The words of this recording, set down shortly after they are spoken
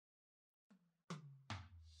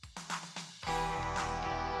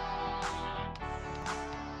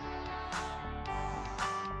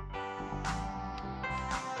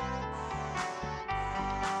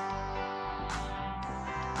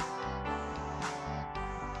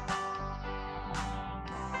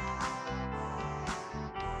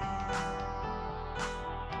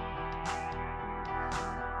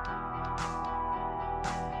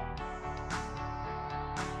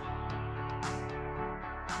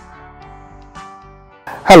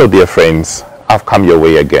Hello dear friends, I've come your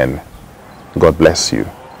way again. God bless you.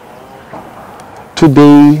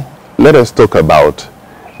 Today, let us talk about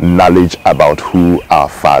knowledge about who our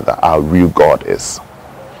Father, our real God is.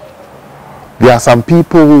 There are some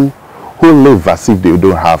people who live as if they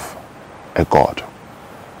don't have a God.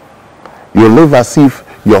 You live as if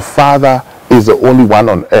your Father is the only one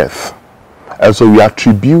on earth. And so we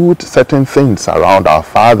attribute certain things around our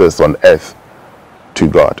fathers on earth to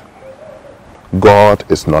God. God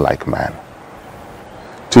is not like man.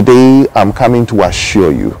 Today, I'm coming to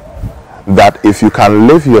assure you that if you can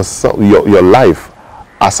live your life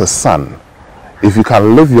as a son, if you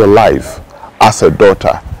can live your life as a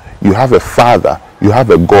daughter, you have a Father, you have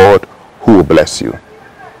a God who will bless you.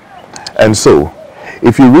 And so,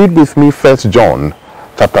 if you read with me 1 John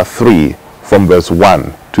chapter 3 from verse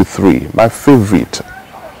 1 to 3, my favorite,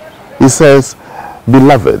 it says,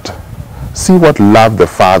 "Beloved, see what love the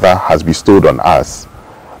Father has bestowed on us,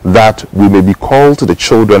 that we may be called the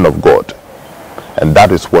children of God. And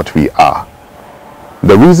that is what we are.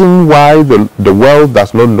 The reason why the world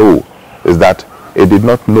does not know is that it did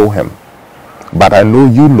not know him. But I know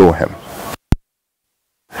you know him.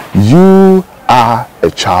 You are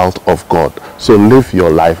a child of God, so live your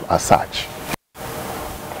life as such."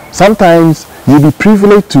 Sometimes you'll be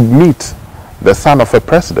privileged to meet the son of a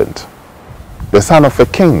president, the son of a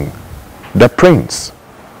king, the prince.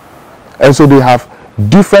 And so they have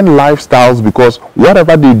different lifestyles because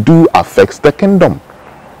whatever they do affects the kingdom.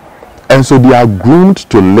 And so they are groomed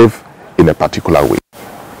to live in a particular way.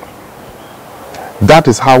 That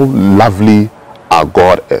is how lovely our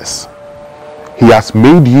God is. He has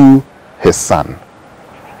made you his son.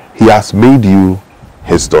 He has made you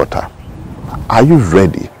his daughter. Are you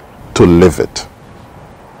ready to live it?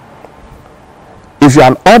 If you're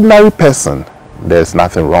an ordinary person, there's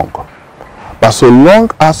nothing wrong. But so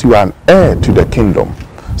long as you are an heir to the kingdom,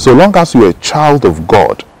 so long as you are a child of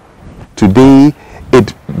God, today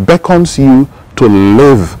it beckons you to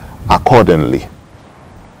live accordingly.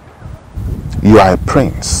 You are a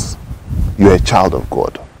prince. You are a child of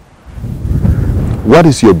God. What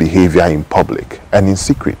is your behavior in public and in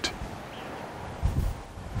secret?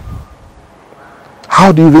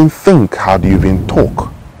 How do you even think? How do you even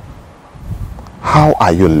talk? How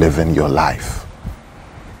are you living your life?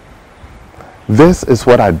 This is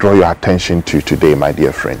what I draw your attention to today, my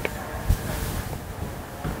dear friend.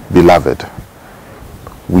 Beloved,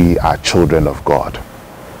 we are children of God.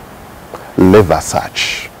 Live as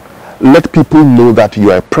such. Let people know that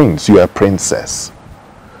you are a prince, you are a princess.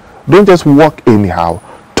 Don't just walk anyhow,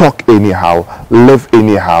 talk anyhow, live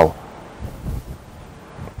anyhow.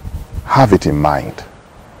 Have it in mind.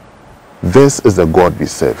 This is the God we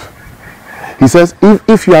serve. He says,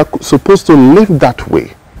 if you are supposed to live that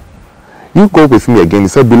way, you go with me again. He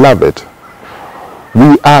said, "Beloved,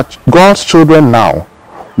 we are God's children now.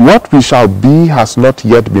 What we shall be has not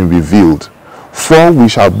yet been revealed, for we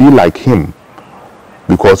shall be like him,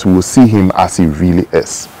 because we will see him as he really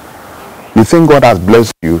is." You think God has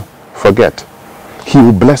blessed you? Forget. He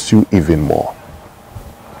will bless you even more.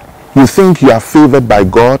 You think you are favored by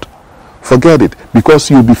God? Forget it, because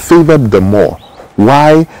you'll be favored the more.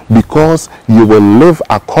 Why? Because you will live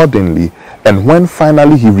accordingly, and when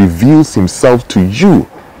finally he reveals himself to you,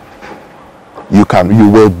 you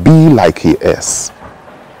will be like he is.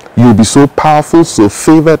 You'll be so powerful, so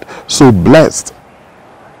favored, so blessed.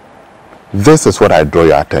 This is what I draw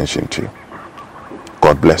your attention to.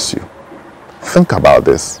 God bless you. Think about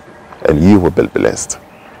this, and you will be blessed.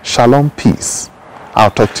 Shalom, peace.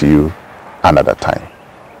 I'll talk to you another time.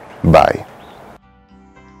 Bye.